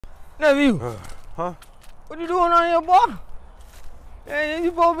Nephew. Huh? What you doing on here, boy? Hey, you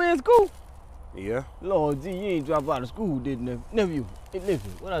supposed to be in school? Yeah. Lord, gee, you ain't drop out of school, did nephew? Hey, listen,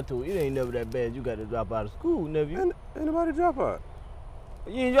 what I told you, it ain't never that bad. You got to drop out of school, nephew. Anybody drop out?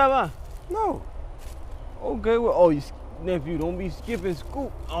 You ain't drop out? No. Okay, well, oh, nephew, don't be skipping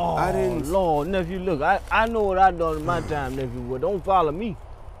school. Oh, I didn't. Lord, nephew, look, I know what I done in my time, nephew, but don't follow me.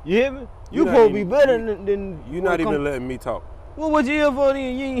 You hear me? You supposed to be better than You're not even letting me talk. Well, what you here for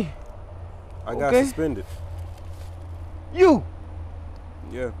then? I got suspended. You?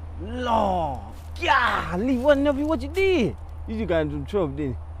 Yeah. Lord, golly, what nephew, what you did? You just got into some trouble,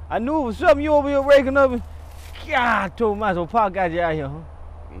 didn't you? I knew it was something you over here raking up and God, I told myself, Pop got you out here, huh?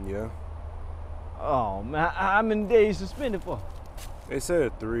 Yeah. Oh, man, how many days suspended for? They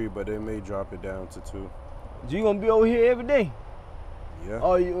said 3, but they may drop it down to 2. So you gonna be over here every day? Yeah.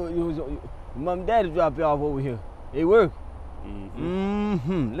 Oh, you mom and daddy drop you off over here. They work?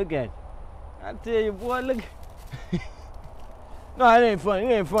 Look at you. I tell you, boy, look. No, it ain't funny. It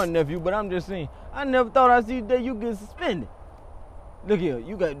ain't funny, nephew, but I'm just saying, I never thought I'd see the day you get suspended. Look here,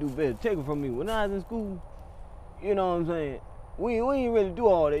 you gotta do better. Take it from me. When I was in school, you know what I'm saying? We ain't really do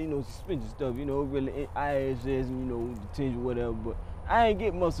all that, you know, suspension stuff, you know, really ISS, you know, detention, whatever, but I ain't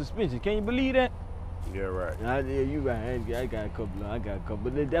get much suspension. Can you believe that? Yeah, right. Yeah, you right. I got a couple.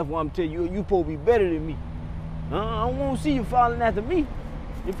 But that's why I'm telling you, you supposed to be better than me. I don't want to see you following after me.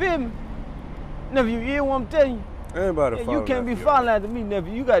 You feel me? Nephew, you hear what I'm telling you? Anybody Yeah, you can't be following after me,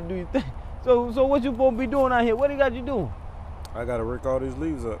 nephew. You got to do your thing. So what you supposed to be doing out here? What they got you doing? I got to rake all these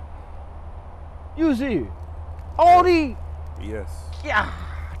leaves up. You see? All these? Yes. Yeah.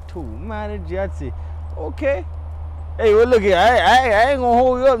 Too manager, I said, okay. Hey, well, look here. I ain't gonna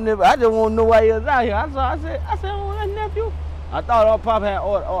hold you up, nephew. I just want to know why you was out here. I said, oh, that nephew. I thought our pop had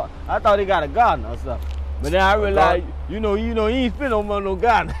I thought he got a garden or something. But then I realized, you know, he ain't spend no money on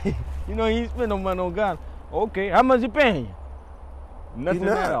garden. You know, he ain't spend no money on garden. Okay, how much he paying you? Nothing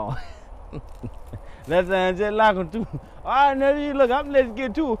at all. That sounds just like him too. All right, nephew, look, let's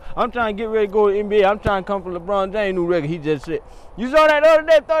get to it. I'm trying to get ready to go to the NBA. I'm trying to come from LeBron James' new record. He just said, you saw that other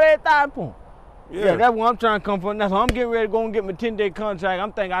day, 38,000 points. Yeah, that's where I'm trying to come from. That's why I'm getting ready to go and get my 10-day contract.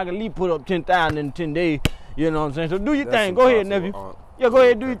 I'm thinking I can at least put up 10,000 in 10 days. You know what I'm saying? So do your thing. Go ahead, nephew. Yeah, go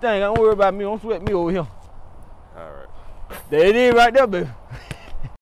ahead, do your thing. Don't worry about me. Don't sweat me over here. All right. There it is right there, baby.